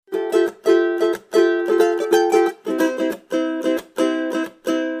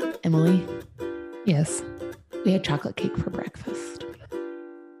Yes. We had chocolate cake for breakfast.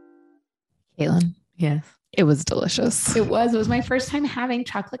 Caitlin. Yes. It was delicious. It was my first time having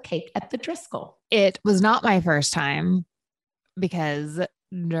chocolate cake at the Driscoll. It was not my first time because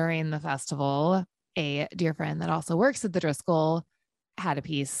during the festival, a dear friend that also works at the Driscoll had a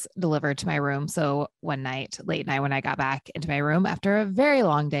piece delivered to my room. So one night, late night, when I got back into my room after a very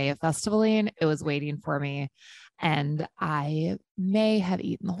long day of festivaling, it was waiting for me. And I may have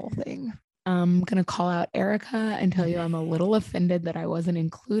eaten the whole thing. I'm going to call out Erica and tell you I'm a little offended that I wasn't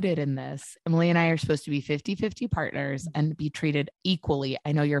included in this. Emily and I are supposed to be 50-50 partners and be treated equally.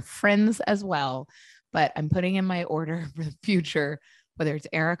 I know you're friends as well, but I'm putting in my order for the future, whether it's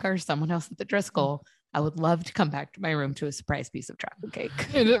Erica or someone else at the Driscoll. I would love to come back to my room to a surprise piece of chocolate cake.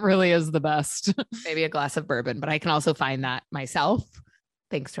 It really is the best. Maybe a glass of bourbon, but I can also find that myself,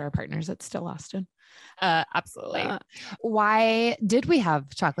 thanks to our partners at Still Austin. Absolutely. Why did we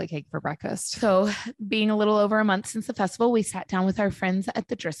have chocolate cake for breakfast? So being a little over a month since the festival, we sat down with our friends at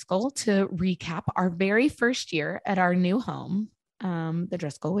the Driscoll to recap our very first year at our new home, the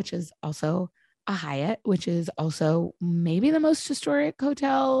Driscoll, which is also a Hyatt, which is also maybe the most historic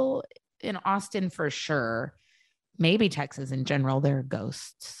hotel in Austin for sure. Maybe Texas in general. There are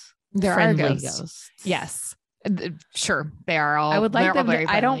ghosts. There are ghosts. Yes. Sure. They are all. I would like them.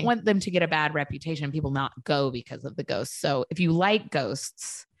 I don't want them to get a bad reputation. People not go because of the ghosts. So if you like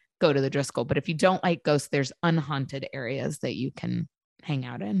ghosts, go to the Driscoll. But if you don't like ghosts, there's unhaunted areas that you can hang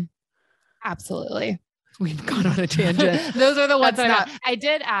out in. Absolutely. We've gone on a tangent. Those are the ones that I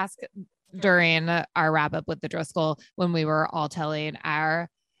did ask during our wrap up with the Driscoll when we were all telling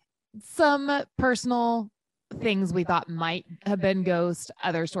some personal things we thought might have been ghosts,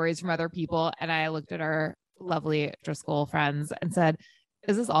 other stories from other people. And I looked at our lovely Driscoll friends and said,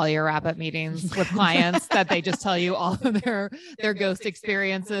 is this all your wrap up meetings with clients that they just tell you all of their ghost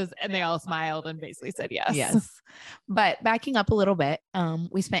experiences? And they all smiled and basically said yes. Yes. But backing up a little bit,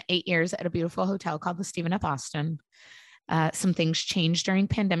 we spent 8 years at a beautiful hotel called the Stephen F. Austin. Some things changed during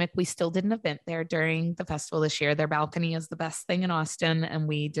pandemic. We still did an event there during the festival this year. Their balcony is the best thing in Austin. And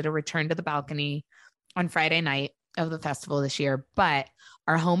we did a return to the balcony on Friday night of the festival this year. But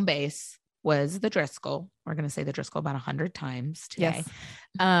our home base was the Driscoll. We're going to say the Driscoll about 100 times today.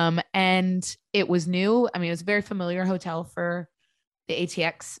 Yes. And it was new. I mean, it was a very familiar hotel for the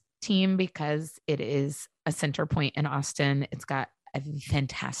ATX team because it is a center point in Austin. It's got a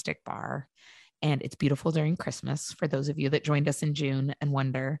fantastic bar and it's beautiful during Christmas. For those of you that joined us in June and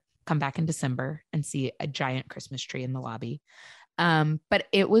wonder, come back in December and see a giant Christmas tree in the lobby. But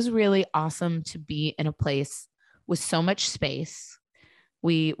it was really awesome to be in a place with so much space.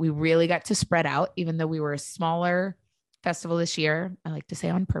 We really got to spread out, even though we were a smaller festival this year. I like to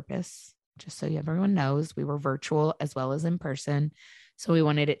say on purpose, just so everyone knows, we were virtual as well as in person. So we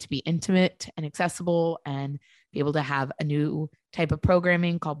wanted it to be intimate and accessible and be able to have a new type of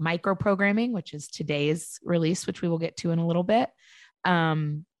programming called micro programming, which is today's release, which we will get to in a little bit.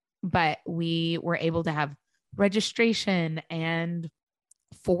 But we were able to have registration and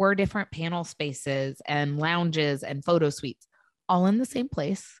 4 different panel spaces and lounges and photo suites all in the same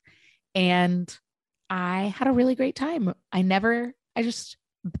place. And I had a really great time. I just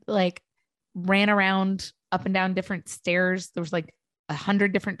like ran around up and down different stairs. There was like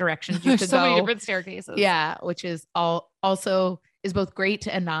 100 different directions you could so go. Many different staircases. Yeah. Which is also is both great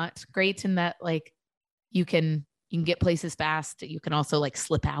and not great in that, like, you can get places fast. You can also like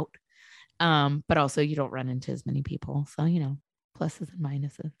slip out. But also you don't run into as many people. So, pluses and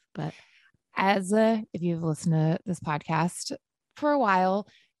minuses, but if you've listened to this podcast for a while,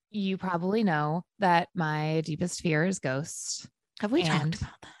 you probably know that my deepest fear is ghosts. Have we talked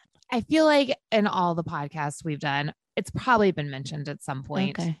about that? I feel like in all the podcasts we've done, it's probably been mentioned at some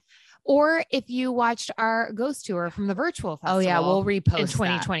point. Okay. Or if you watched our ghost tour from the virtual festival. Oh yeah, we'll repost in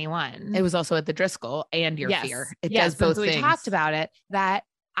 2021. It was also at the Driscoll and your fear. It does both things. We talked about it, that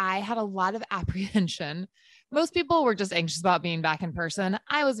I had a lot of apprehension. Most people were just anxious about being back in person.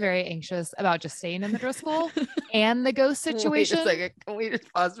 I was very anxious about just staying in the Driscoll and the ghost situation. Wait a second. Can we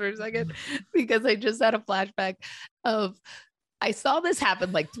just pause for a second? Because I just had a flashback of, I saw this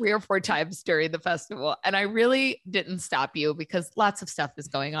happen like 3 or 4 times during the festival. And I really didn't stop you because lots of stuff is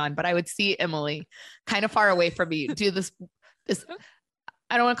going on. But I would see Emily kind of far away from me do this,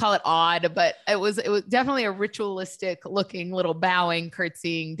 I don't want to call it odd, but it was definitely a ritualistic looking little bowing,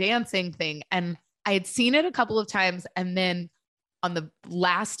 curtsying, dancing thing. And I had seen it a couple of times. And then on the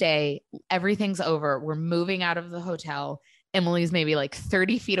last day, everything's over. We're moving out of the hotel. Emily's maybe like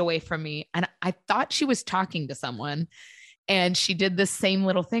 30 feet away from me. And I thought she was talking to someone. And she did this same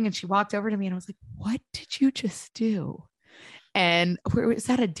little thing. And she walked over to me and I was like, what did you just do? And is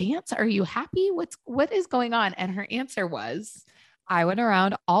that a dance? Are you happy? What is going on? And her answer was, I went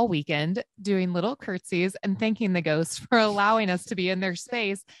around all weekend doing little curtsies and thanking the ghosts for allowing us to be in their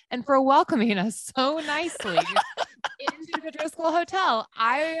space and for welcoming us so nicely into the Driscoll Hotel.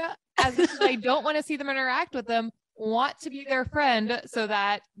 As much as I don't want to see them interact with them, want to be their friend so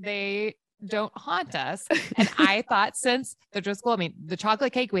that they don't haunt us. And I thought, since the Driscoll, the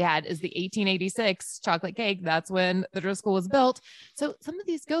chocolate cake we had is the 1886 chocolate cake. That's when the Driscoll was built. So some of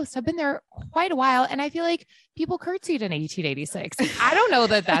these ghosts have been there quite a while. And I feel like people curtsied in 1886. I don't know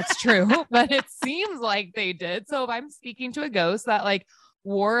that that's true, but it seems like they did. So if I'm speaking to a ghost that like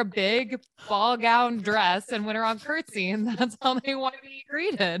wore a big ball gown dress and went around curtsying, that's how they want to be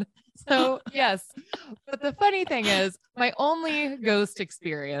greeted. So yes. But the funny thing is, my only ghost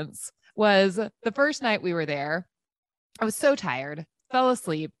experience was the first night we were there. I was so tired, fell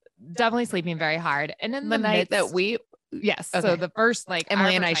asleep, definitely sleeping very hard. And in the night that we, yes. Okay. So the first, like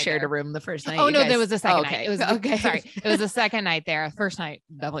Emily and I shared a room the first night. Oh no, there was a second night. It was okay. Sorry. It was the second night there. First night,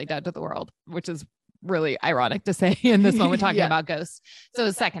 definitely dead to the world, which is really ironic to say in this moment talking about ghosts. So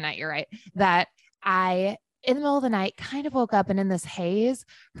the second night, you're right, that I, in the middle of the night, kind of woke up and in this haze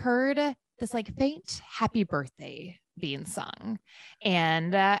heard this like faint happy birthday being sung.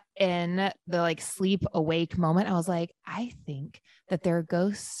 And in the like sleep awake moment, I was like, I think that there are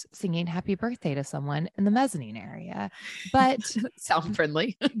ghosts singing happy birthday to someone in the mezzanine area, but sound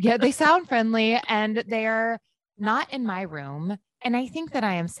friendly. Yeah, they sound friendly and they're not in my room. And I think that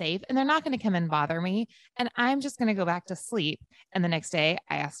I am safe and they're not going to come and bother me. And I'm just going to go back to sleep. And the next day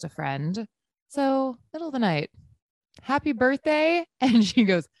I asked a friend, so middle of the night, happy birthday. And she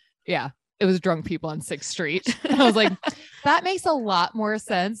goes, yeah, it was drunk people on 6th Street. And I was like, that makes a lot more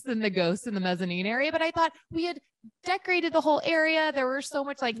sense than the ghosts in the mezzanine area. But I thought we had decorated the whole area. There were so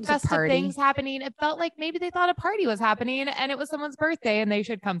much like festive things happening. It felt like maybe they thought a party was happening and it was someone's birthday and they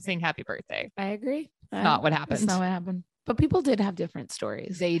should come sing happy birthday. I agree. Not what happened. It's not what happened. But people did have different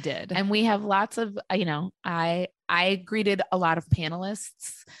stories. They did. And we have lots of, I greeted a lot of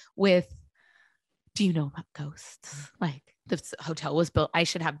panelists with, do you know about ghosts? Like, this hotel was built, I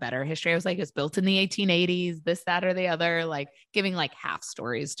should have better history. I was like, it's built in the 1880s, this, that, or the other, like giving like half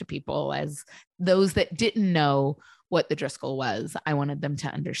stories to people as those that didn't know what the Driscoll was. I wanted them to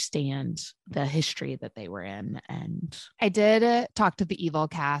understand the history that they were in. And I did talk to the Evil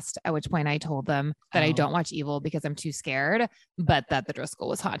cast, at which point I told them that I don't watch Evil because I'm too scared, but that the Driscoll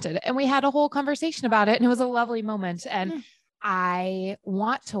was haunted. And we had a whole conversation about it and it was a lovely moment. And I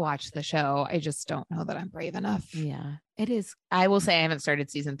want to watch the show. I just don't know that I'm brave enough. Yeah, it is. I will say I haven't started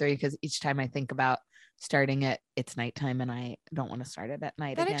season 3 because each time I think about starting it, it's nighttime and I don't want to start it at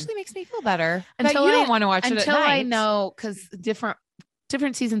night. That again. Actually makes me feel better. Until you don't want to watch it at night. Until I know, because different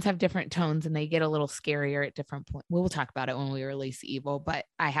seasons have different tones and they get a little scarier at different points. We'll talk about it when we release Evil, but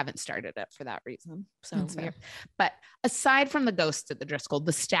I haven't started it for that reason. So that's fair. But aside from the ghosts at the Driscoll,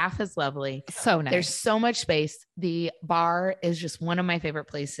 the staff is lovely. So nice. There's so much space. The bar is just one of my favorite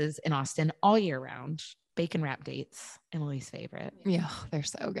places in Austin all year round. Bacon wrap dates, Emily's favorite. Yeah, they're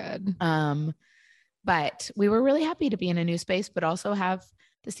so good. But we were really happy to be in a new space, but also have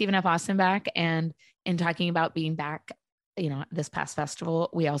the Stephen F. Austin back. And in talking about being back, this past festival,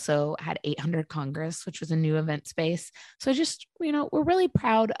 we also had 800 Congress, which was a new event space. So just, we're really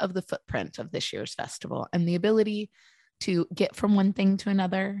proud of the footprint of this year's festival and the ability to get from one thing to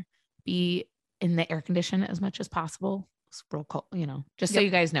another, be in the air condition as much as possible. It's real cold, just so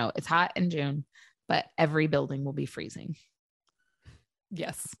you guys know, it's hot in June, but every building will be freezing.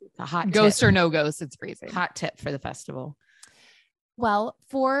 Yes. A hot ghost tip. Or no ghost, it's freezing. Hot tip for the festival. Well,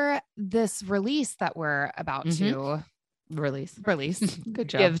 for this release that we're about to release good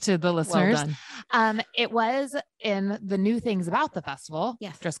job, give to the listeners. Well done. It was in the new things about the festival.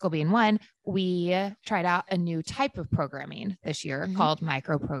 Yes. Driscoll being one. We tried out a new type of programming this year called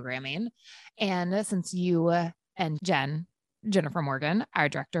micro programming. And since you and Jennifer Morgan, our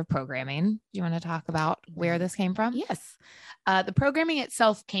director of programming, do you want to talk about where this came from? Yes. The programming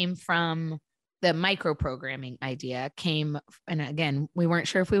itself came from the micro programming idea and again, we weren't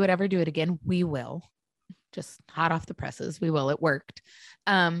sure if we would ever do it again. We will. Just hot off the presses. We will. It worked.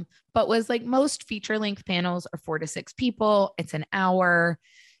 But was like most feature length panels are 4 to 6 people. It's an hour.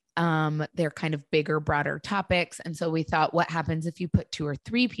 They're kind of bigger, broader topics. And so we thought, what happens if you put 2 or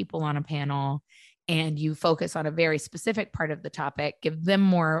 3 people on a panel and you focus on a very specific part of the topic, give them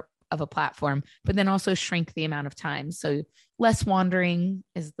more of a platform, but then also shrink the amount of time. So less wandering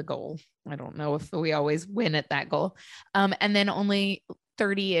is the goal. I don't know if we always win at that goal. And then only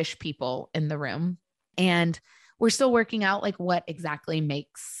 30-ish people in the room. And we're still working out like what exactly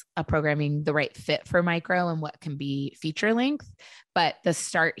makes a programming the right fit for micro and what can be feature length. But the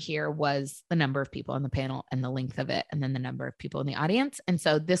start here was the number of people on the panel and the length of it, and then the number of people in the audience. And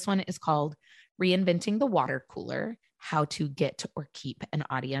so this one is called Reinventing the Water Cooler, How to Get or Keep an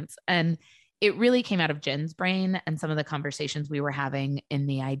Audience. And it really came out of Jen's brain and some of the conversations we were having in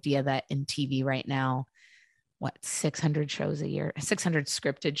the idea that in TV right now, 600 shows a year, 600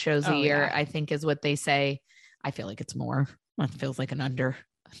 scripted shows a year, I think is what they say. I feel like it's more. It feels like an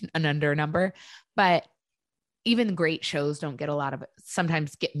under number, but even great shows don't get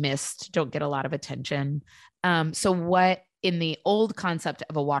sometimes get missed, don't get a lot of attention. So what in the old concept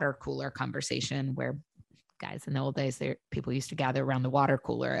of a water cooler conversation where guys in the old days, people used to gather around the water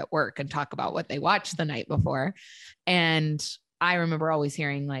cooler at work and talk about what they watched the night before. And I remember always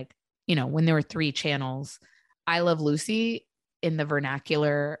hearing like, when there were 3 channels, I Love Lucy in the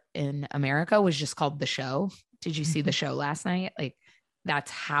vernacular in America was just called The Show. Did you see The Show last night? Like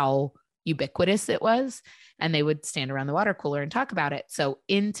that's how ubiquitous it was. And they would stand around the water cooler and talk about it. So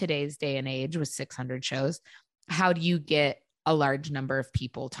in today's day and age with 600 shows, how do you get a large number of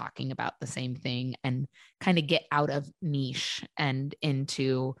people talking about the same thing and kind of get out of niche and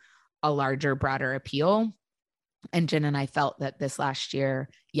into a larger, broader appeal? And Jen and I felt that this last year,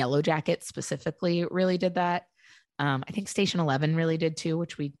 Yellow Jackets specifically really did that. I think Station 11 really did too,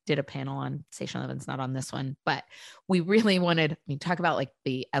 which we did a panel on. Station 11's not on this one, but we really wanted, talk about like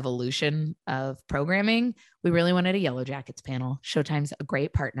the evolution of programming. We really wanted a Yellow Jackets panel. Showtime's a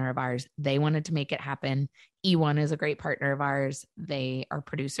great partner of ours. They wanted to make it happen. E1 is a great partner of ours. They are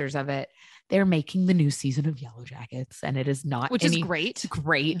producers of it. They're making the new season of Yellow Jackets, and it is not, which is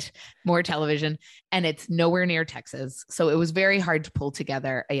great, more television, and it's nowhere near Texas. So it was very hard to pull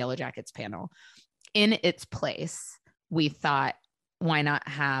together a Yellow Jackets panel. In its place, we thought, why not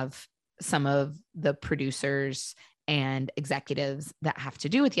have some of the producers and executives that have to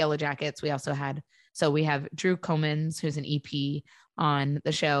do with Yellow Jackets? We have Drew Comans, who's an EP on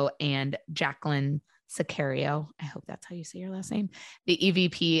the show, and Jacqueline Sicario, I hope that's how you say your last name, the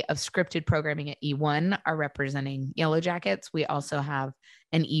EVP of scripted programming at E1, are representing Yellow Jackets. We also have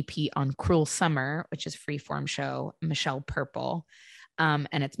an EP on Cruel Summer, which is a freeform show, Michelle Purple. And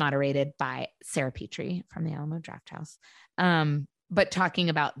it's moderated by Sarah Petrie from the Alamo Drafthouse. But talking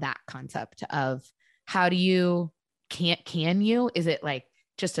about that concept of how do you, can you, is it like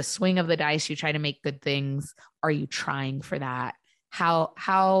just a swing of the dice? You try to make good things. Are you trying for that? How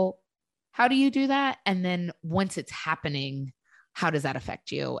do you do that? And then once it's happening, how does that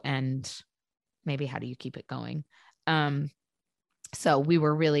affect you? And maybe how do you keep it going? So we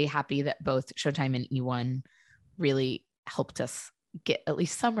were really happy that both Showtime and E1 really helped us get at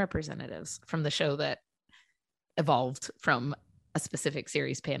least some representatives from the show that evolved from a specific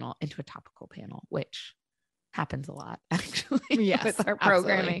series panel into a topical panel, which happens a lot actually with our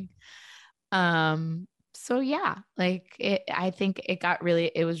programming. So yeah, I think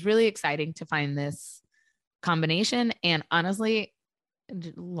it was really exciting to find this combination. And honestly, a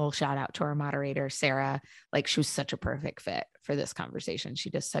little shout out to our moderator, Sarah, she was such a perfect fit for this conversation. She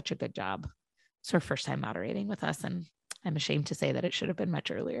does such a good job. It's her first time moderating with us, and I'm ashamed to say that it should have been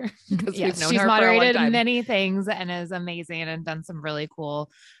much earlier. Yes, she's moderated many things and is amazing and done some really cool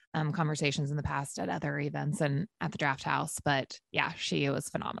conversations in the past at other events and at the Drafthouse. But yeah, she was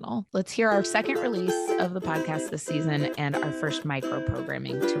phenomenal. Let's hear our second release of the podcast this season and our first micro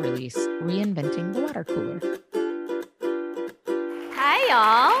programming to release, Reinventing the Water Cooler. Hi,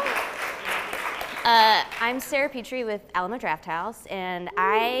 y'all. I'm Sarah Petrie with Alamo Drafthouse, and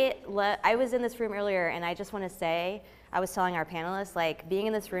I was in this room earlier, and I just want to say, I was telling our panelists, being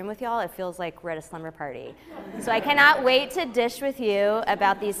in this room with y'all, it feels like we're at a slumber party. So I cannot wait to dish with you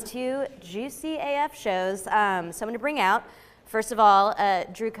about these 2 juicy AF shows. So I'm going to bring out, first of all,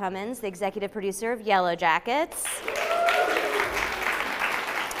 Drew Comans, the executive producer of Yellow Jackets.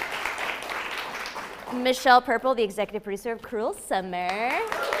 Michelle Purple, the executive producer of Cruel Summer.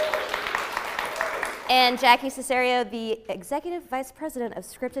 And Jackie Cesario, the Executive Vice President of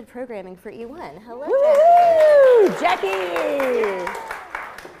Scripted Programming for E1. Hello, Jackie. Woo, Jackie!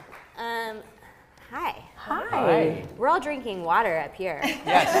 Hi. Hi. We're all drinking water up here.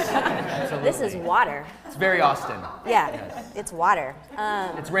 Yes, absolutely. This is water. It's very Austin. Yeah, yes. It's water.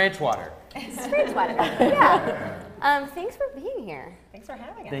 It's ranch water. It's ranch water, yeah. Thanks for being here. Thanks for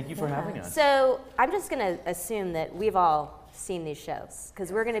having us. Thank you for having us. So I'm just going to assume that we've all seen these shows,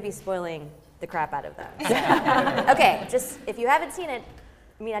 because we're going to be spoiling the crap out of them. Okay, just if you haven't seen it,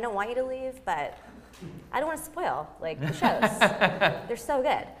 I don't want you to leave, but I don't want to spoil the shows. They're so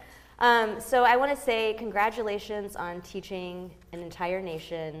good. So I want to say congratulations on teaching an entire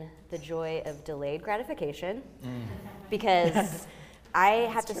nation the joy of delayed gratification, because I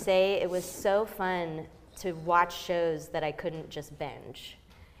have to say it was so fun to watch shows that I couldn't just binge.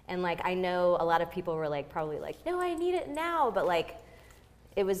 And like, I know a lot of people were like, probably like, no, I need it now, but like,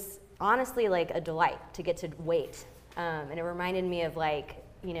 it was honestly like a delight to get to wait. And it reminded me of like,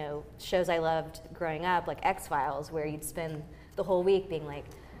 you know, shows I loved growing up, like X-Files, where you'd spend the whole week being like,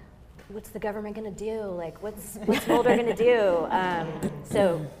 what's the government gonna do? Like, what's Mulder gonna do?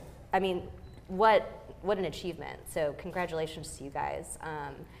 So, I mean, what an achievement. So congratulations to you guys.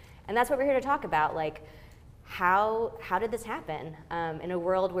 And that's what we're here to talk about. Like, how did this happen? In a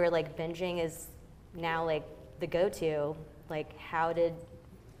world where like binging is now like the go-to, like how did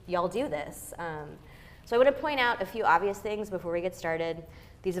y'all do this? So I want to point out a few obvious things before we get started.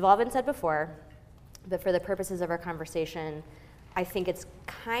 These have all been said before, but for the purposes of our conversation, I think it's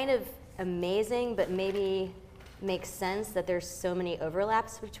kind of amazing, but maybe makes sense that there's so many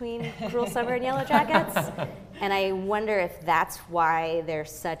overlaps between Cruel Summer and Yellow Jackets. And I wonder if that's why they're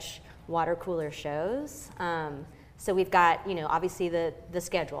such water cooler shows. So we've got, you know, obviously the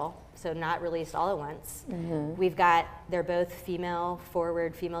schedule, so not released all at once. We've got, they're both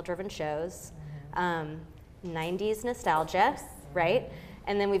female-forward, female-driven shows. 90s nostalgia, right?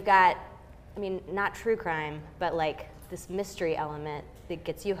 And then we've got, I mean, not true crime, but like this mystery element that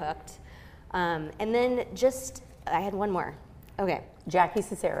gets you hooked. And then just, I had one more. Okay. Jackie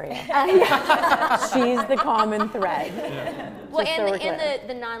Caesarea. She's the common thread. Well, and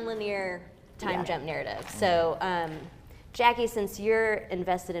the nonlinear time jump narrative. So, Jackie, since you're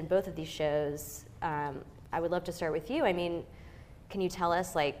invested in both of these shows, I would love to start with you. I mean, can you tell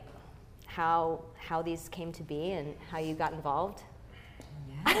us like how these came to be and how you got involved?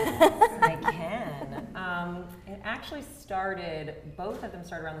 Yes, I can. It actually started, both of them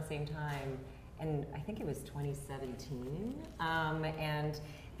started around the same time, and I think it was 2017. And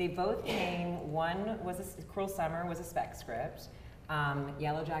they both came, one was Cruel Summer was a spec script,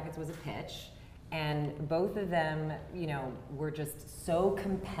 Yellow Jackets was a pitch, and both of them, you know, were just so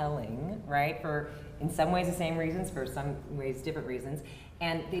compelling, right? For, in some ways, the same reasons, for some ways, different reasons.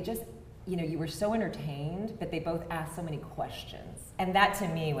 And they just, you know, you were so entertained, but they both asked so many questions. And that to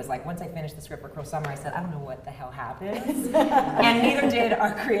me was like, once I finished the script for Cruel Summer, I said, I don't know what the hell happens. And neither did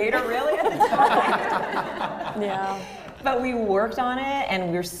our creator really at the time. Yeah. But we worked on it, and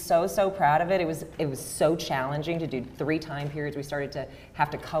we were so proud of it. It was so challenging to do 3 time periods. We started to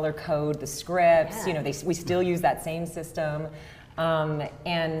have to color code the scripts. You know, we still use that same system.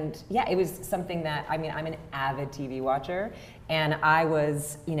 And yeah, it was something that, I mean, I'm an avid TV watcher, and I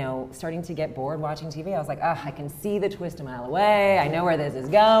was, you know, starting to get bored watching TV. I was like, oh, I can see the twist a mile away. I know where this is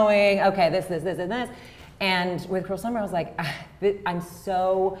going. Okay, this, and this. And with Cruel Summer, I was like,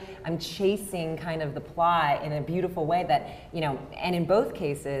 I'm chasing kind of the plot in a beautiful way that, you know, and in both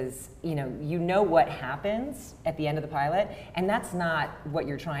cases, you know what happens at the end of the pilot, and that's not what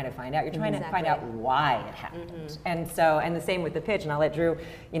you're trying to find out. You're trying to find out why it happened. And so, and the same with the pitch, and I'll let Drew,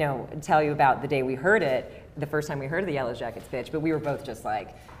 you know, tell you about the day we heard it, the first time we heard the Yellow Jackets pitch, but we were both just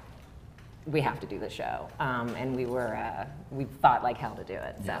like, we have to do the show. And we fought like hell to do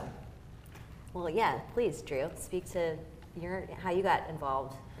it, so. Well, yeah, please, Drew, speak to how you got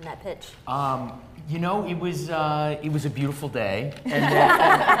involved in that pitch. You know, it was a beautiful day. And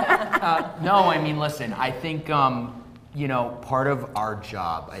no, I mean, listen, I think, you know, part of our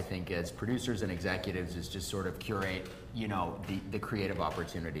job, I think, as producers and executives is just sort of curate, you know, the creative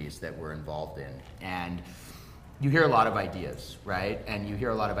opportunities that we're involved in. And you hear a lot of ideas, right? And you hear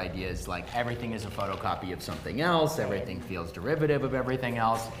a lot of ideas like everything is a photocopy of something else, everything feels derivative of everything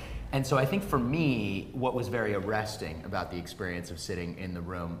else. And so I think for me, what was very arresting about the experience of sitting in the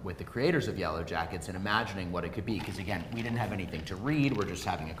room with the creators of Yellow Jackets and imagining what it could be, because again, we didn't have anything to read, we're just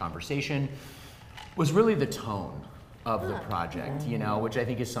having a conversation, was really the tone of the project, you know, which I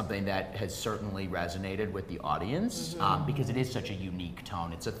think is something that has certainly resonated with the audience, because it is such a unique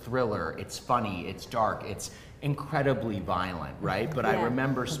tone. It's a thriller, it's funny, it's dark, it's incredibly violent, right? But I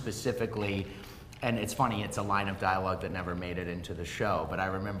remember specifically, and it's funny, it's a line of dialogue that never made it into the show, but I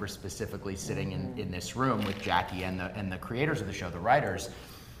remember specifically sitting in this room with Jackie and the creators of the show, the writers,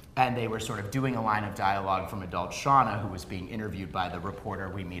 and they were sort of doing a line of dialogue from adult Shauna, who was being interviewed by the reporter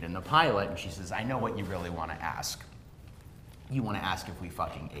we meet in the pilot, and she says, I know what you really want to ask. You want to ask if we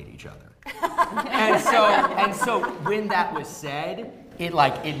fucking ate each other. and so when that was said,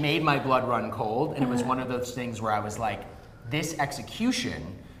 it made my blood run cold, and it was one of those things where I was like, this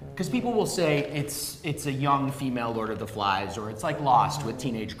execution, because people will say it's a young female Lord of the Flies, or it's like Lost with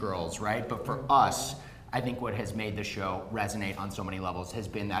teenage girls, right? But for us, I think what has made the show resonate on so many levels has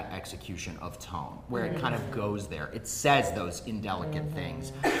been that execution of tone, where it kind of goes there. It says those indelicate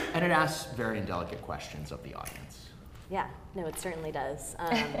things, and it asks very indelicate questions of the audience. Yeah, no, it certainly does.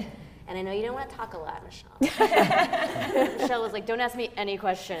 And I know you don't want to talk a lot, Michelle. Michelle was like, don't ask me any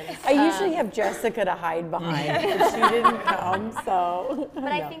questions. I usually have Jessica to hide behind, but she didn't come, so. But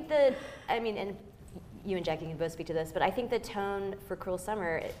I think that, I mean, and you and Jackie can both speak to this, but I think the tone for Cruel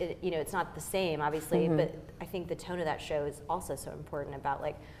Summer, it's not the same, obviously, but I think the tone of that show is also so important about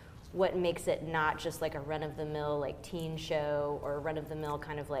like what makes it not just like a run-of-the-mill like teen show or a run-of-the-mill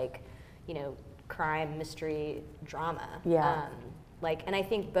kind of like, crime, mystery, drama. Yeah. And I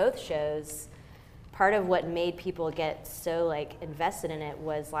think both shows, part of what made people get so like invested in it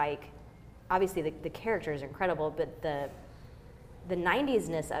was like, obviously the characters are incredible, but the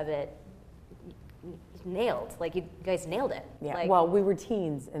 90s-ness of it nailed. Like you guys nailed it. Yeah. Like, Well, we were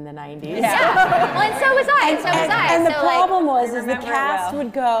teens in the 90s. yeah. Well, and so was I. And the So, problem was, is the remember it cast well.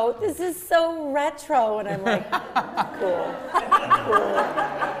 would go, "This is so retro," and I'm like, "Cool."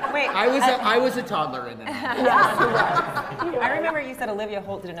 Wait, I was a toddler in the 90s. I remember you said Olivia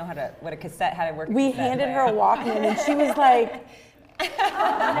Holt didn't know how to work. a We cassette handed player. her a Walkman, and she was like,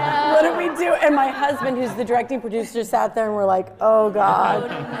 "What do we do?" And my husband, who's the directing producer, sat there, and we're like, "Oh God,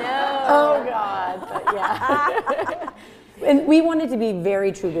 oh God!" But yeah. And we wanted to be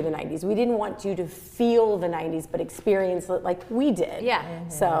very true to the 90s. We didn't want you to feel the 90s, but experience it like we did. Yeah.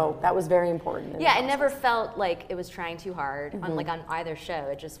 So that was very important. Yeah, it never felt like it was trying too hard on either show.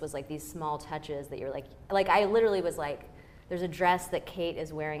 It just was like these small touches that you're like I literally was like, there's a dress that Kate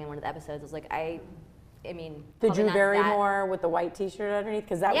is wearing in one of the episodes. I was like, I mean, The probably Drew not that- Barrymore with the white T-shirt underneath,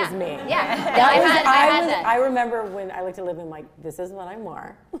 because that Yeah. was me. Yeah. No, That I was, had that. I remember when I looked at Liv and I'm like, this is what I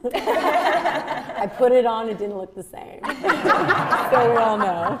wore. I put it on, it didn't look the same. So we all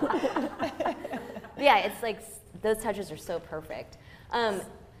know. Yeah, it's like those touches are so perfect.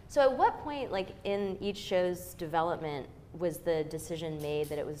 So at what point, like in each show's development, was the decision made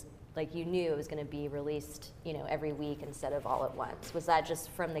that it was like you knew it was going to be released, every week instead of all at once? Was that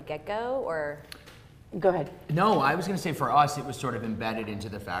just from the get-go, or? Go ahead. No, I was going to say for us, it was sort of embedded into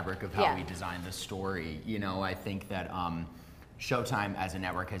the fabric of how Yeah. we designed the story. I think that Showtime as a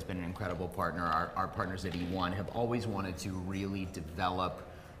network has been an incredible partner. Our partners at E1 have always wanted to really develop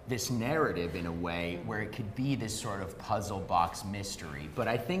this narrative in a way where it could be this sort of puzzle box mystery. But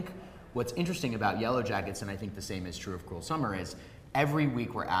I think what's interesting about Yellow Jackets, and I think the same is true of Cruel Summer, is every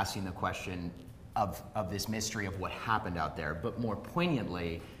week we're asking the question of this mystery of what happened out there, but more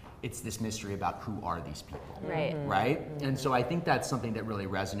poignantly, it's this mystery about who are these people, Right. right? And so I think that's something that really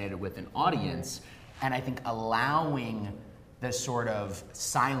resonated with an audience, and I think allowing the sort of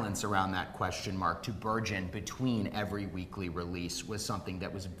silence around that question mark to burgeon between every weekly release was something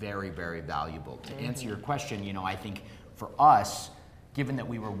that was very, very valuable. To answer your question, I think for us, given that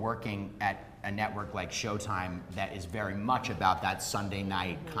we were working at a network like Showtime that is very much about that Sunday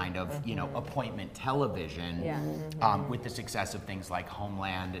night kind of, appointment television, with the success of things like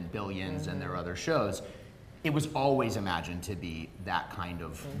Homeland and Billions and their other shows, it was always imagined to be that kind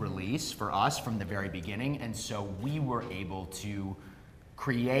of release for us from the very beginning. And so we were able to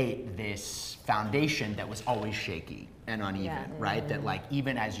create this foundation that was always shaky and uneven, right? That like,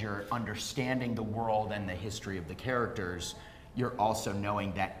 even as you're understanding the world and the history of the characters, you're also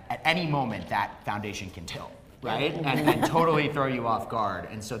knowing that at any moment that foundation can tilt, right? And totally throw you off guard.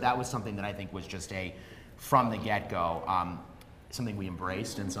 And so that was something that I think was just from the get-go, something we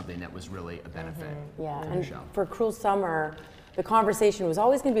embraced and something that was really a benefit Yeah, to the and show. for Cruel Summer, the conversation was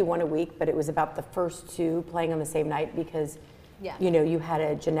always going to be one a week, but it was about the first two playing on the same night because, Yeah. you had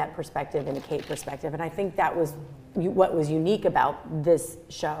a Jeanette perspective and a Kate perspective, and I think that was what was unique about this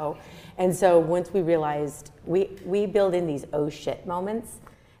show. And so once we realized, we build in these oh shit moments.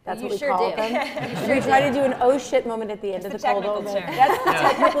 That's You what we sure call do. them. We try to do an oh shit moment at the end of the the cold technical open. term. That's the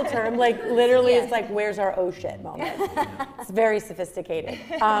technical term. Like literally, it's like, where's our oh shit moment? It's very sophisticated.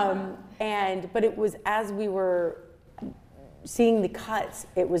 But it was as we were seeing the cuts,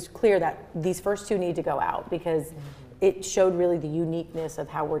 it was clear that these first two need to go out because it showed really the uniqueness of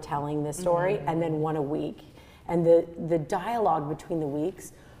how we're telling this story, and then one a week. And the dialogue between the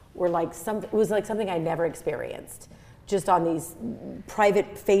weeks were like it was like something I never experienced. Just on these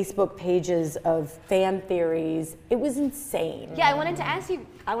private Facebook pages of fan theories, it was insane. Yeah, I wanted to ask you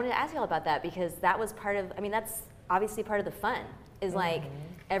all about that because that was part of, that's obviously part of the fun, is like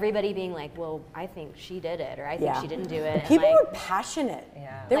everybody being like, well, I think she did it, or I think she didn't do it. And People like, were passionate.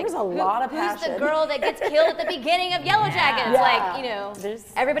 Yeah. There like, was a lot of who's passion. the girl that gets killed at the beginning of Yellow Jackets? Yeah. Like, you know,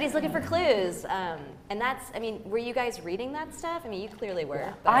 There's- everybody's looking for clues. And that's, I mean, were you guys reading that stuff? I mean, you clearly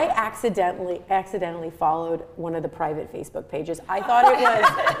were. But I accidentally followed one of the private Facebook pages. I thought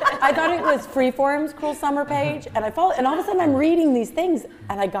it was Freeform's Cruel Summer page, and I followed, and all of a sudden I'm reading these things,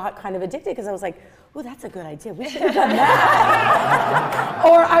 and I got kind of addicted because I was like, oh, that's a good idea. We should have done that.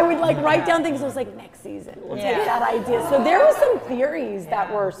 Or I would like write down things. I was like, next season we'll take that idea. So there were some theories that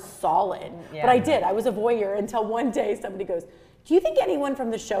were solid, but I did. I was a voyeur until one day somebody goes, do you think anyone from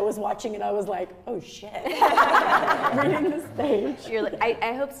the show is watching? And I was like, oh shit. Reading this page. You're like,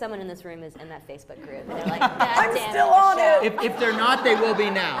 I hope someone in this room is in that Facebook group. And they're like, God I'm damn still the on show." it. If they're not, they will be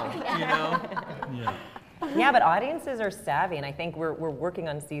now. You know. Yeah, but audiences are savvy, and I think we're working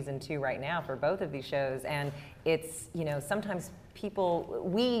on season 2 right now for both of these shows, and it's, you know, sometimes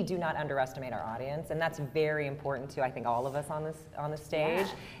we do not underestimate our audience, and that's very important to, I think, all of us on the stage,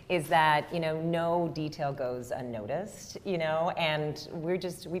 is that, you know, no detail goes unnoticed, you know, and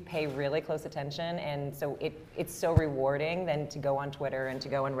we pay really close attention, and so it's so rewarding then to go on Twitter and to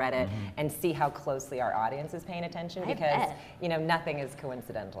go on Reddit and see how closely our audience is paying attention, because, you know, nothing is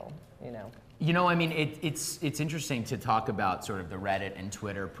coincidental, you know. You know, I mean, it's interesting to talk about sort of the Reddit and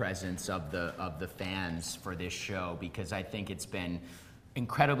Twitter presence of the fans for this show, because I think it's been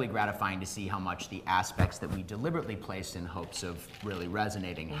incredibly gratifying to see how much the aspects that we deliberately placed in hopes of really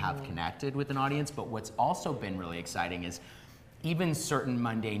resonating have connected with an audience. But what's also been really exciting is even certain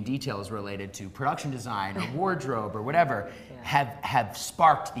mundane details related to production design or wardrobe or whatever have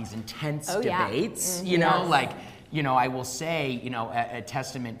sparked these intense debates. You know, like. You know, I will say, you know, a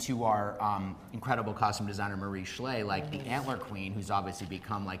testament to our incredible costume designer, Marie Schley, like the Antler Queen, who's obviously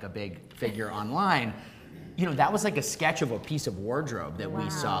become like a big figure online, you know, that was like a sketch of a piece of wardrobe that we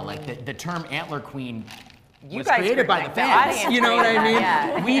saw. Like the term Antler Queen was created by the fans. You know what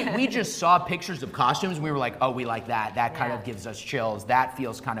I mean? We just saw pictures of costumes and we were like, oh, we like that. That kind of gives us chills. That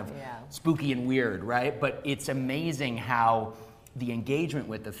feels kind of spooky and weird, right? But it's amazing how the engagement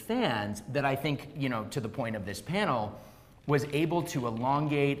with the fans that I think, you know, to the point of this panel, was able to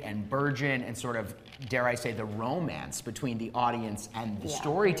elongate and burgeon and sort of, dare I say, the romance between the audience and the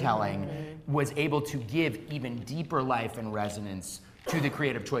storytelling was able to give even deeper life and resonance to the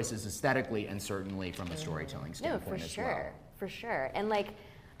creative choices aesthetically and certainly from a storytelling standpoint as well. For sure. And like,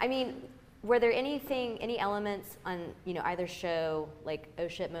 I mean, were there any elements on, you know, either show, like oh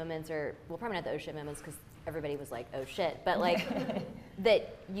shit moments, or, well, probably not the oh shit moments because everybody was like, oh shit, but like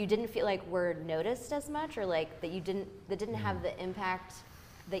that you didn't feel like were noticed as much, or like that didn't have the impact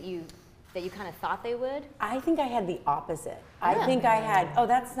that you kind of thought they would? I think I had the opposite. I think I had, oh,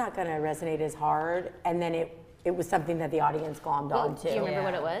 that's not going to resonate as hard, and then it was something that the audience glommed onto. Do you remember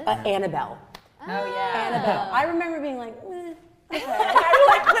what it was? Annabelle. Oh yeah. Annabelle. I remember being like, okay.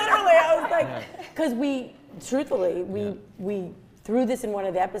 I was like, because truthfully, we threw this in one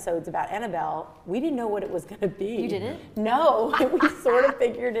of the episodes about Annabelle. We didn't know what it was going to be. You didn't? No, we sort of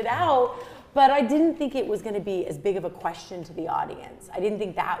figured it out. But I didn't think it was going to be as big of a question to the audience. I didn't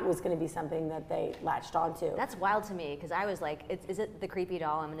think that was going to be something that they latched onto. That's wild to me, because I was like, is it the creepy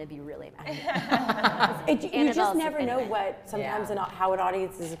doll? I'm going to be really mad. You just never know what sometimes how an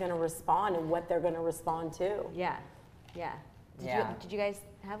audience is going to respond and what they're going to respond to. Yeah. Did you guys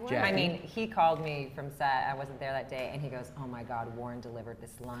have one? Jackie? I mean, he called me from set. I wasn't there that day, and he goes, "Oh my God, Warren delivered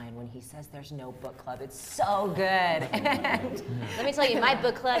this line when he says there's no book club. It's so good." And let me tell you, my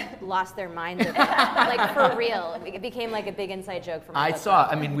book club lost their minds over that. Like, for real. It became like a big inside joke for my book club.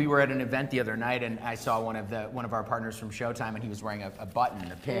 I mean, we were at an event the other night, and I saw one of our partners from Showtime, and he was wearing a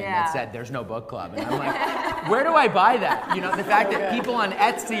button, a pin that said, "There's no book club." And I'm like, where do I buy that? You know, the fact that people on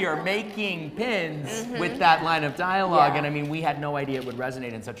Etsy are making pins with that line of dialogue, and I mean, we had no idea it would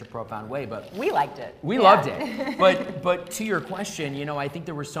resonate in such a profound way, but we liked it. We loved it. But to your question, you know, I think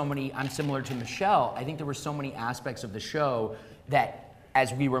there were so many, I'm similar to Michelle, I think there were so many aspects of the show that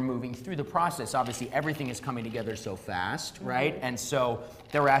as we were moving through the process, obviously everything is coming together so fast, right? And so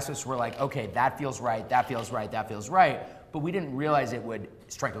there were aspects where like, okay, that feels right, that feels right, that feels right, but we didn't realize it would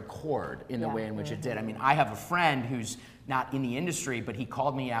strike a chord in the way in which it did. I mean, I have a friend who's not in the industry, but he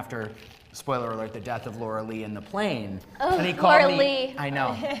called me after, spoiler alert, the death of Laura Lee in the plane. Oh, and he called Laura me. Lee. I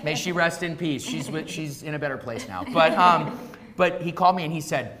know. May she rest in peace. She's in a better place now. But he called me and he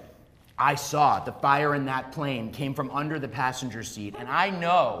said, I saw the fire in that plane came from under the passenger seat, and I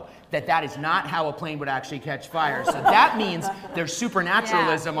know that is not how a plane would actually catch fire. So that means there's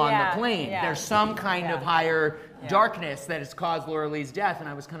supernaturalism on the plane. There's some kind of higher darkness that has caused Laura Lee's death. And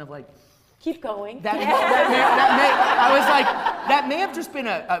I was kind of like, Keep going. I was like, that may have just been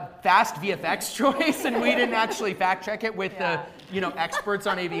a fast VFX choice, and we didn't actually fact check it with the experts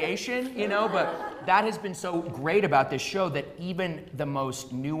on aviation, but that has been so great about this show that even the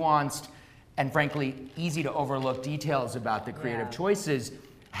most nuanced and frankly easy to overlook details about the creative choices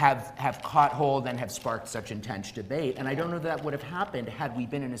have caught hold and have sparked such intense debate. And I don't know that would have happened had we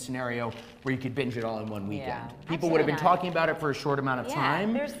been in a scenario where you could binge it all in one weekend. People would have been talking about it for a short amount of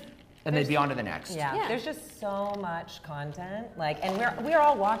time. And they'd be on to the next. Yeah, there's just so much content, and we're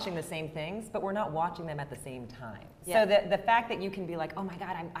all watching the same things, but we're not watching them at the same time. So the fact that you can be like, oh my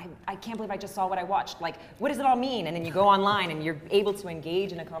God, I can't believe I just saw what I watched. Like, what does it all mean? And then you go online and you're able to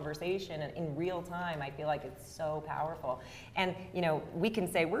engage in a conversation in real time. I feel like it's so powerful. And we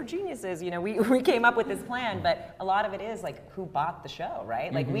can say we're geniuses. We came up with this plan, but a lot of it is like who bought the show,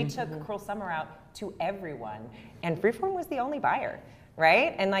 right? Like we took Cruel Summer out to everyone, and Freeform was the only buyer.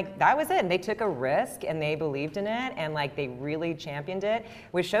 Right? And that was it. And they took a risk and they believed in it and they really championed it.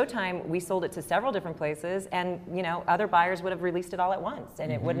 With Showtime, we sold it to several different places and other buyers would have released it all at once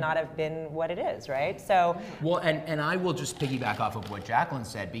and it would not have been what it is, right? So well, and I will just piggyback off of what Jacqueline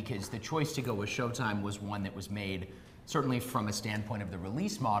said, because the choice to go with Showtime was one that was made certainly from a standpoint of the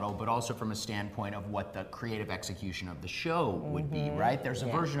release model, but also from a standpoint of what the creative execution of the show would be, right? There's a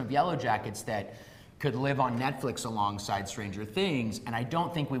version of Yellow Jackets that could live on Netflix alongside Stranger Things, and I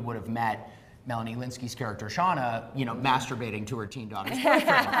don't think we would have met Melanie Linsky's character Shauna, masturbating to her teen daughter's boyfriend,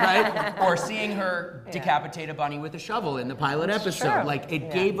 right? Or seeing her decapitate a bunny with a shovel in the pilot episode.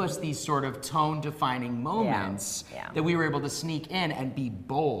 It gave us these sort of tone-defining moments that we were able to sneak in and be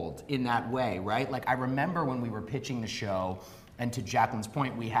bold in that way, right? I remember when we were pitching the show, and to Jacqueline's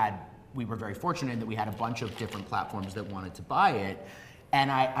point, we were very fortunate that we had a bunch of different platforms that wanted to buy it. And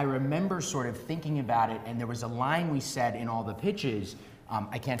I remember sort of thinking about it, and there was a line we said in all the pitches.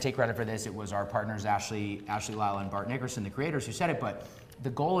 I can't take credit for this. It was our partners, Ashley Lyle and Bart Nickerson, the creators, who said it. But the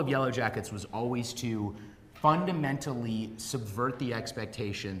goal of Yellow Jackets was always to fundamentally subvert the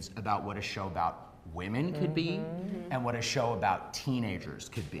expectations about what a show about women could be and what a show about teenagers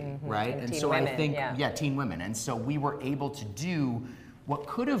could be, right? And so I think, teen women. And so we were able to do what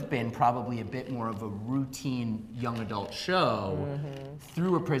could have been probably a bit more of a routine young adult show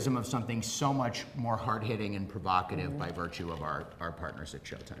through a prism of something so much more hard-hitting and provocative by virtue of our partners at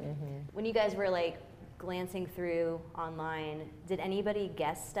Showtime. When you guys were glancing through online, did anybody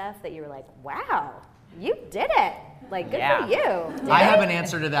guess stuff that you were like, wow, you did it? Good for you. I have an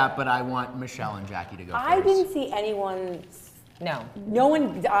answer to that, but I want Michelle and Jackie to go first. I didn't see anyone. No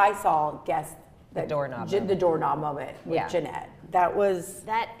one I saw guess the doorknob moment with Jeanette. That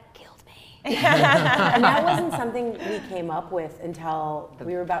killed me. And that wasn't something we came up with until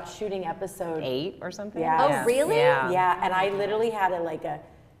we were about shooting episode 8 or something. Yeah. Oh, really? Yeah. And I literally had a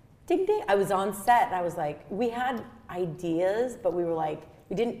ding ding. I was on set and I was like, we had ideas, but we were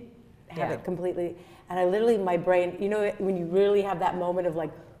we didn't have it completely. And I literally, my brain, when you really have that moment of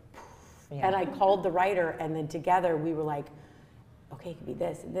and I called the writer, and then together we were like, okay, it could be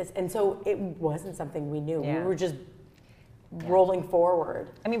this and this. And so it wasn't something we knew. We were just rolling forward.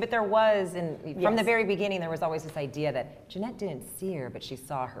 I mean, but there was, from the very beginning, there was always this idea that Jeanette didn't see her, but she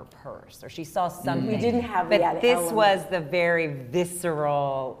saw her purse, or she saw something. We didn't have but this was the very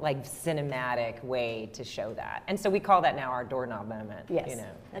visceral, cinematic way to show that. And so we call that now our doorknob moment. Yes.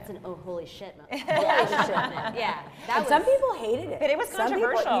 That's an oh, holy shit moment. Holy shit moment. Yeah. Some people hated it. But it was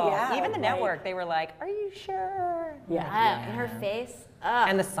controversial. People, even the network, they were like, are you sure? Yeah. And her face.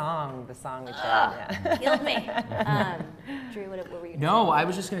 And the song we chose. Killed me. Drew, what were you? No, I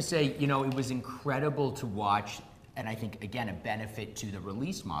was just going to say, it was incredible to watch, and I think, again, a benefit to the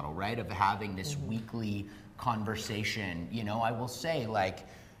release model, right, of having this weekly conversation. I will say,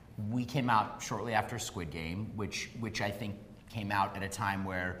 we came out shortly after Squid Game, which I think came out at a time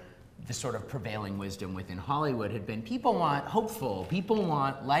where the sort of prevailing wisdom within Hollywood had been people want hopeful, people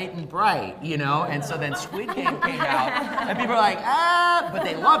want light and bright, and so then Squid Game came out and people were like, but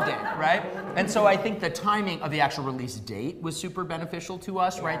they loved it, right? And so I think the timing of the actual release date was super beneficial to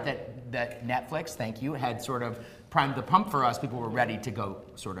us, right? That Netflix, thank you, had sort of primed the pump for us. People were ready to go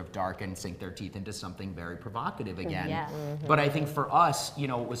sort of dark and sink their teeth into something very provocative again. Yeah. But I think for us,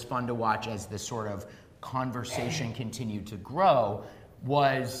 it was fun to watch as this sort of conversation continued to grow,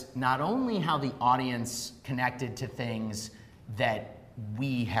 was not only how the audience connected to things that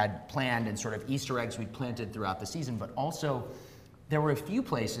we had planned and sort of Easter eggs we planted throughout the season, but also there were a few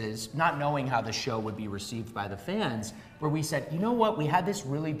places, not knowing how the show would be received by the fans, where we said, you know what, we had this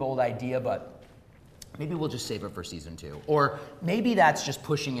really bold idea, but maybe we'll just save it for season 2. Or maybe that's just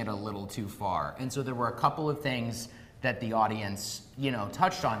pushing it a little too far. And so there were a couple of things that the audience,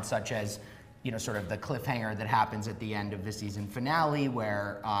 touched on, such as, sort of the cliffhanger that happens at the end of the season finale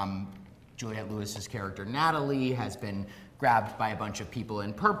where Juliette Lewis's character Natalie has been grabbed by a bunch of people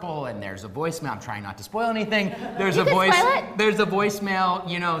in purple, and there's a voicemail. I'm trying not to spoil anything. There's a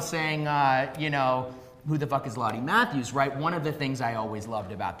voicemail, saying, who the fuck is Lottie Matthews, right? One of the things I always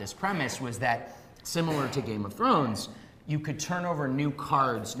loved about this premise was that, similar to Game of Thrones, you could turn over new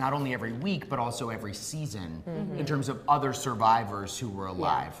cards not only every week but also every season in terms of other survivors who were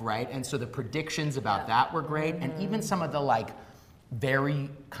alive, right? And so the predictions about that were great, and even some of the very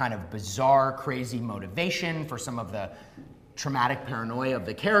kind of bizarre, crazy motivation for some of the traumatic paranoia of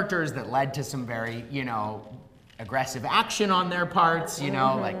the characters that led to some very, aggressive action on their parts,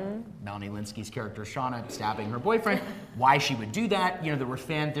 like Melanie Linsky's character Shauna stabbing her boyfriend, why she would do that. There were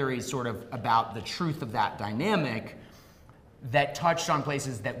fan theories sort of about the truth of that dynamic that touched on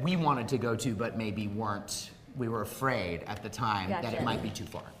places that we wanted to go to but maybe weren't. We were afraid at the time that it might be too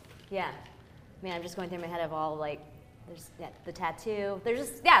far. Yeah. Man, I'm just going through my head of all there's the tattoo. There's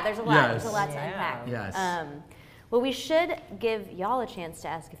a lot. There's a lot to unpack. Yes. Well, we should give y'all a chance to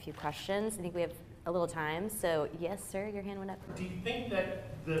ask a few questions. I think we have a little time. So yes, sir, your hand went up. Do you think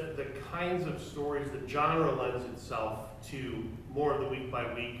that the kinds of stories, the genre lends itself to more of the week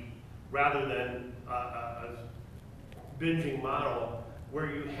by week rather than a binging model where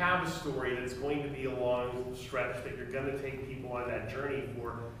you have a story that's going to be a long stretch that you're going to take people on that journey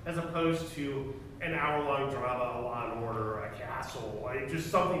for, as opposed to an hour-long drama, a Law and Order, or a Castle, just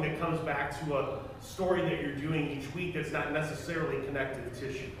something that comes back to a story that you're doing each week that's not necessarily connective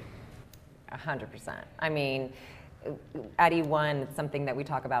tissue? 100%. I mean, at E1, it's something that we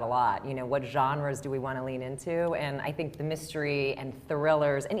talk about a lot. What genres do we want to lean into? And I think the mystery and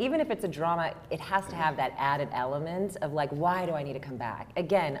thrillers, and even if it's a drama, it has to have that added element of why do I need to come back?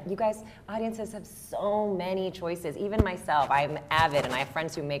 Again, you guys, audiences have so many choices. Even myself, I'm avid, and I have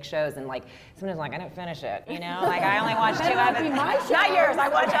friends who make shows, and sometimes I didn't finish it. I only watched 2 episodes. Not yours. I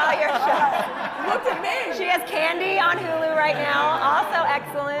watch all your shows. Look at me. She has Candy on Hulu right now. Also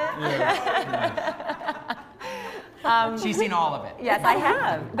excellent. Yeah. She's seen all of it. Yes, I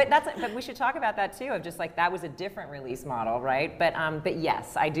have. But we should talk about that too. Of just that was a different release model, right? But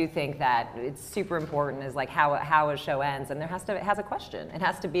yes, I do think that it's super important. Is how a show ends, and it has a question. It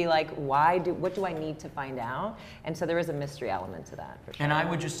has to be what do I need to find out? And so there is a mystery element to that for sure. And I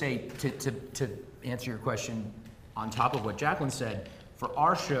would just say to answer your question, on top of what Jacqueline said, for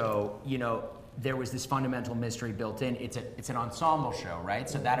our show, there was this fundamental mystery built in. It's an ensemble show, right?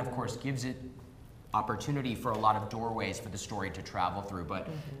 So that of course gives it opportunity for a lot of doorways for the story to travel through, but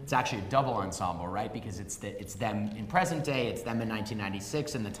it's actually a double ensemble, right? Because it's them in present day, it's them in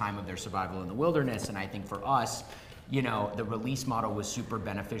 1996 and the time of their survival in the wilderness. And I think for us, the release model was super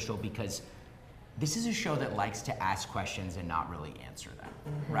beneficial because this is a show that likes to ask questions and not really answer them,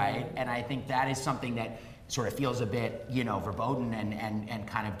 right? And I think that is something that sort of feels a bit, verboten and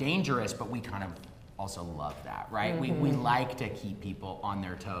kind of dangerous, but we kind of also love that, right? We like to keep people on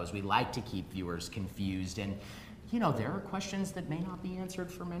their toes. We like to keep viewers confused. And, there are questions that may not be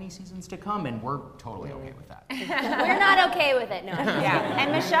answered for many seasons to come, and we're totally okay with that. We're not okay with it, no. Yeah,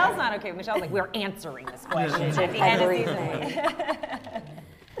 and Michelle's not okay. Michelle's we're answering this question at the end of season.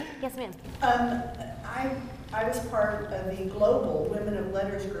 Yes, ma'am. I was part of the global Women of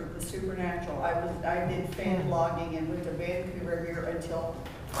Letters group with Supernatural. I did fan blogging and went to Vancouver here until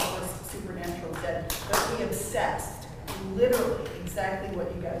Supernatural said, but we obsessed, literally exactly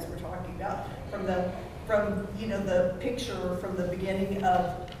what you guys were talking about, from the picture from the beginning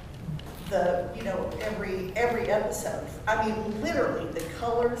of the every episode. I mean, literally the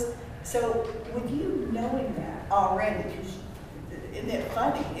colors. So with you knowing that already, because isn't it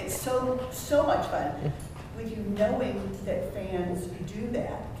funny? It's so much fun. With you knowing that fans do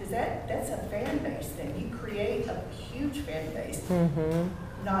that, because that's a fan base thing. You create a huge fan base.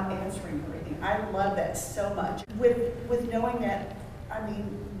 Not answering everything. I love that so much. With knowing that, I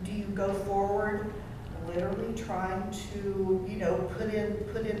mean, do you go forward literally trying to,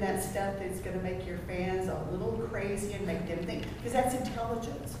 put in that stuff that's going to make your fans a little crazy and make them think? Because that's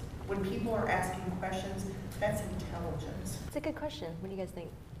intelligence. When people are asking questions, that's intelligence. It's a good question. What do you guys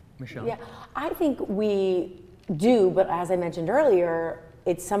think? Michelle? Yeah, I think we do, but as I mentioned earlier,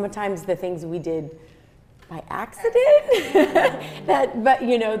 it's sometimes the things we did by accident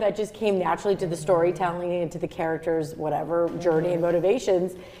that just came naturally to the storytelling and to the characters, whatever journey and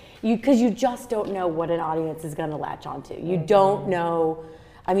motivations, because you just don't know what an audience is going to latch onto. You don't know.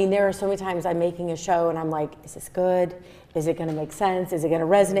 I mean, there are so many times I'm making a show and I'm like, is this good? is it going to make sense? Is it going to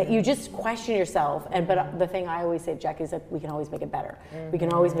resonate? You just question yourself. But the thing I always say, Jackie, is that we can always make it better. We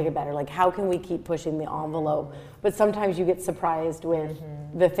can always make it better. Like, how can we keep pushing the envelope? But sometimes you get surprised with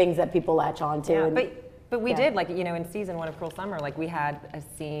the things that people latch on to. Yeah, but we did, like, you know, in season 1 of Cruel Summer, like, we had a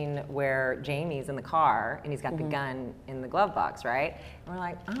scene where Jamie's in the car and he's got the gun in the glove box, right? And we're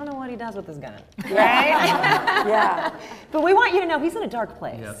like, I don't know what he does with his gun, right? Yeah. But we want you to know he's in a dark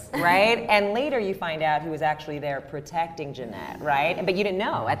place, right? And later you find out he was actually there protecting Jeanette, right? But you didn't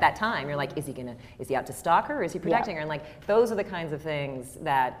know at that time. You're like, is he out to stalk her, or is he protecting her? And like, those are the kinds of things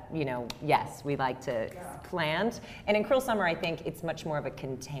that, you know, yes, we like to plant. And in Cruel Summer, I think it's much more of a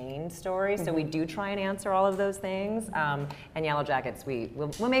contained story. So we do try and answer all of those things. And Yellow Jackets,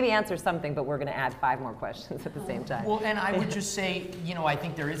 we'll maybe answer something, but we're going to add 5 more questions at the same time. Well, and I would just say, you know, I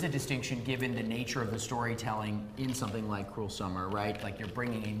think there is a distinction given the nature of the storytelling in something like Cruel Summer, right? Like, you're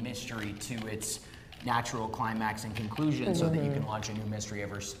bringing a mystery to its natural climax and conclusion so that you can launch a new mystery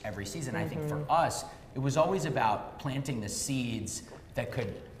every season. I think for us, it was always about planting the seeds that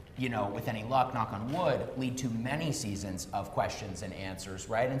could, you know, with any luck, knock on wood, lead to many seasons of questions and answers,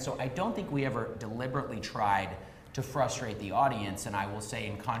 right? And so I don't think we ever deliberately tried to frustrate the audience. And I will say,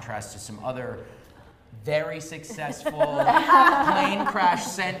 in contrast to some other very successful, plane crash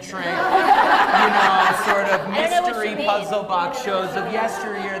centric, you know, sort of mystery puzzle box shows of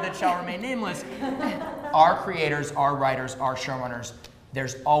yesteryear that shall remain nameless, our creators, our writers, our showrunners,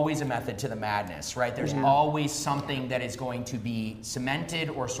 there's always a method to the madness, right? There's always something that is going to be cemented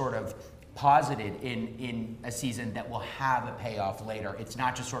or sort of posited in a season that will have a payoff later. It's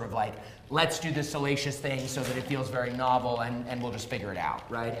not just sort of like, let's do this salacious thing so that it feels very novel and we'll just figure it out,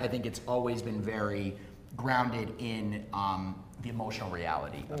 right? I think it's always been very grounded in the emotional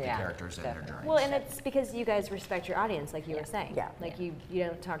reality of the characters and their journeys. Well, and it's because you guys respect your audience, like you were saying. Like, you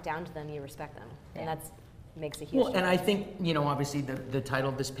don't talk down to them, you respect them. And that's makes a huge difference. And I think, you know, obviously the title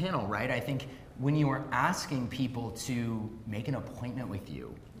of this panel, right? I think when you are asking people to make an appointment with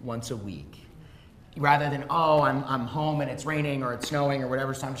you once a week, rather than, oh, I'm home and it's raining or it's snowing or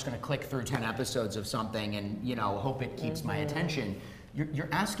whatever, so I'm just going to click through 10 episodes of something and, you know, hope it keeps my attention. You're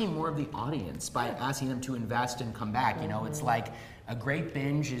asking more of the audience by asking them to invest and come back. You know, it's like a great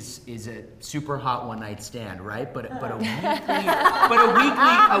binge is a super hot one night stand, right? But a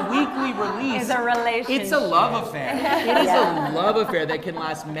weekly release is a relationship. It's a love affair. It is a love affair that can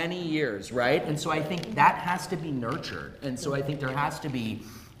last many years, right? And so I think that has to be nurtured. And so I think there has to be,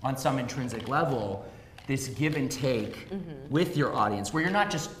 on some intrinsic level, this give and take with your audience, where you're not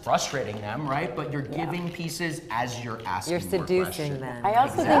just frustrating them, right? But you're giving pieces as you're asking. You're seducing them. I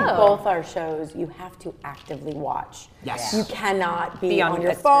also think both our shows, you have to actively watch. Yes. You cannot be on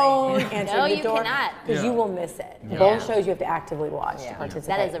your phone, answering the door. No, you cannot. Because you will miss it. Both shows you have to actively watch to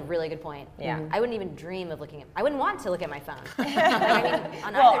participate. That is a really good point. Yeah. I wouldn't even dream of looking at, I wouldn't want to look at my phone.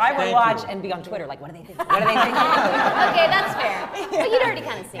 Well, I would watch and be on Twitter, like, what are they thinking? What are they thinking? Okay, that's fair. But you'd already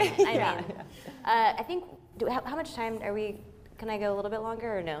kind of seen it. I mean, I think, how much time are we, can I go a little bit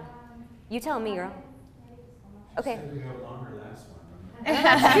longer or no? You tell me, girl. Okay.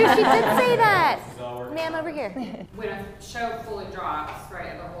 That's true, she did say that. Ma'am, over here. When a show fully drops,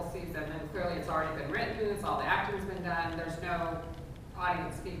 right, the whole season, and clearly it's already been written, it's all the acting's been done, there's no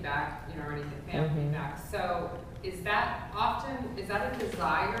audience feedback, you know, or anything, fan feedback. So is that a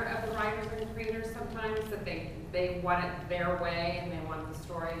desire of the writers and creators sometimes, that they want it their way and they want the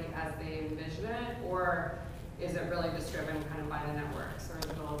story as they envision it? Or is it really just driven kind of by the networks, or is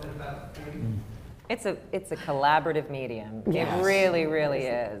it a little bit of both? It's a collaborative medium. Yes. It really, really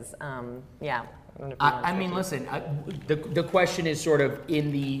is. Yeah. I mean, listen, the question is sort of,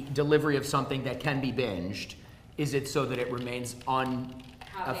 in the delivery of something that can be binged, is it so that it remains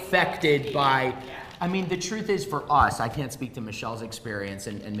unaffected by, I mean, the truth is, for us, I can't speak to Michelle's experience,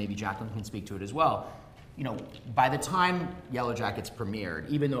 and maybe Jacqueline can speak to it as well. You know, by the time Yellow Jackets premiered,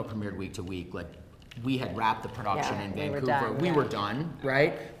 even though it premiered week to week, like, we had wrapped the production in Vancouver. We were done,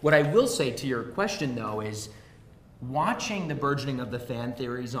 right? What I will say to your question, though, is watching the burgeoning of the fan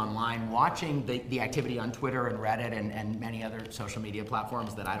theories online, watching the activity on Twitter and Reddit and many other social media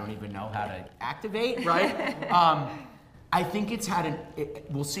platforms that I don't even know how to activate, right? I think it's had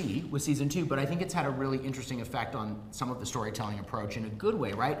we'll see with season 2, but I think it's had a really interesting effect on some of the storytelling approach in a good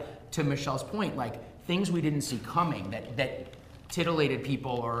way, right? To Michelle's point, like, things we didn't see coming that titillated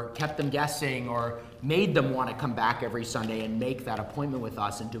people or kept them guessing or made them want to come back every Sunday and make that appointment with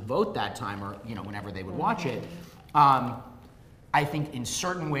us and devote that time, or, you know, whenever they would watch it. I think in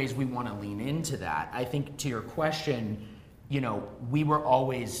certain ways we want to lean into that. I think, to your question, you know, we were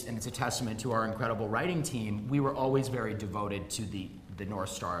always, and it's a testament to our incredible writing team, we were always very devoted to the North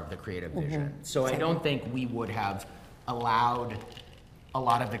Star of the creative vision. So I don't think we would have allowed a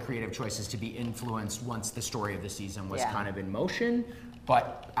lot of the creative choices to be influenced once the story of the season was kind of in motion.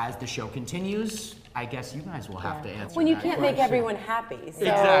 But as the show continues, I guess you guys will have to answer When you that can't question. make everyone happy. So,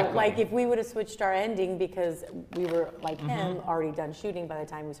 Exactly. like, if we would have switched our ending because we were, like him, already done shooting by the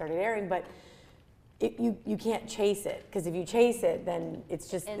time we started airing, but you can't chase it, because if you chase it, then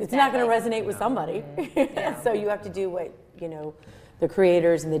it's not going to resonate with somebody. So you have to do what, you know, the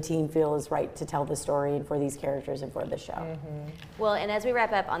creators and the team feel is right to tell the story and for these characters and for the show. Well, and as we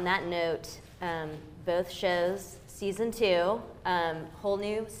wrap up on that note, both shows, season 2, whole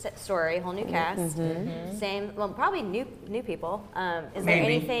new story, whole new cast, same, well, probably new people. Is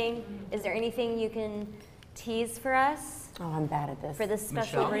there anything you can tease for us? Oh, I'm bad at this. For this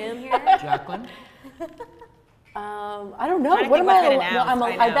special Michelle? room here? Jacqueline? I don't know. Trying to What think am what's I? been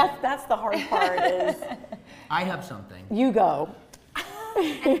announced, I know. That's the hard part. Is I have something. you go.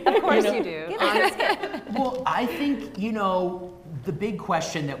 Of course you do. Well, I think, you know, the big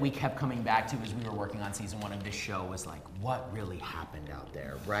question that we kept coming back to as we were working on season 1 of this show was like, what really happened out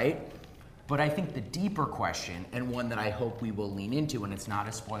there, right? But I think the deeper question, and one that I hope we will lean into, and it's not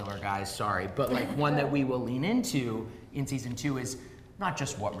a spoiler, guys, sorry, but like one that we will lean into in season 2 is not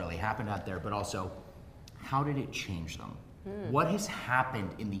just what really happened out there, but also how did it change them? What has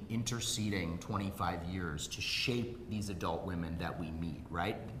happened in the interceding 25 years to shape these adult women that we meet,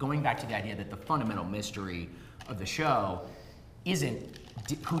 right? Going back to the idea that the fundamental mystery of the show isn't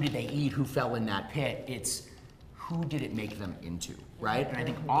who did they eat, who fell in that pit, it's who did it make them into, right? And I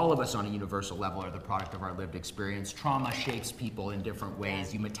think all of us on a universal level are the product of our lived experience. Trauma shapes people in different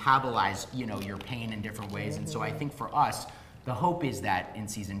ways. You metabolize, you know, your pain in different ways. And so I think for us, the hope is that in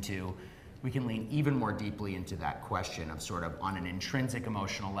season 2, we can lean even more deeply into that question of sort of on an intrinsic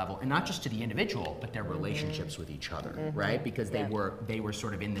emotional level, and not just to the individual, but their relationships with each other, right? Because they were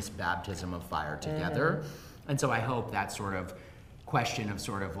sort of in this baptism of fire together. And so I hope that sort of question of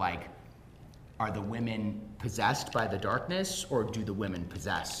sort of like, are the women possessed by the darkness, or do the women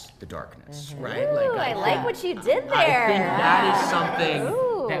possess the darkness, right? Ooh, I like what you did there. I think that is something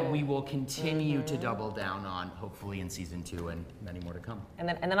that we will continue to double down on, hopefully in season 2 and many more to come. And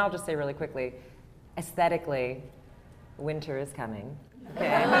then I'll just say really quickly, aesthetically, winter is coming.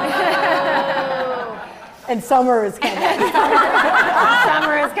 And summer is coming.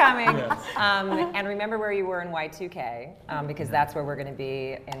 Summer is coming. And remember where you were in Y2K, because that's where we're going to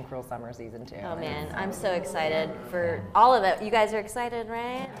be in Cruel Summer season 2. Oh man, I'm so excited for all of it. You guys are excited,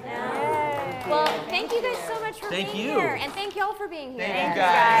 right? Yeah. Well, thank you guys so much for being here. And thank y'all for being here. Thank you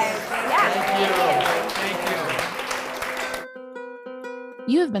guys. Yeah, Thank you.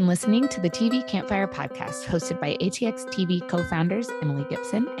 You have been listening to the TV Campfire podcast, hosted by ATX TV co-founders Emily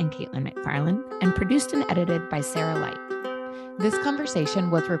Gibson and Caitlin McFarland, and produced and edited by Sarah Light. This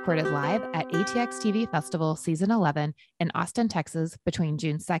conversation was recorded live at ATX TV Festival Season 11 in Austin, Texas, between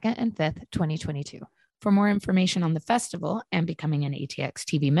June 2nd and 5th, 2022. For more information on the festival and becoming an ATX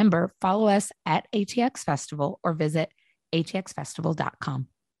TV member, follow us at ATX Festival or visit atxfestival.com.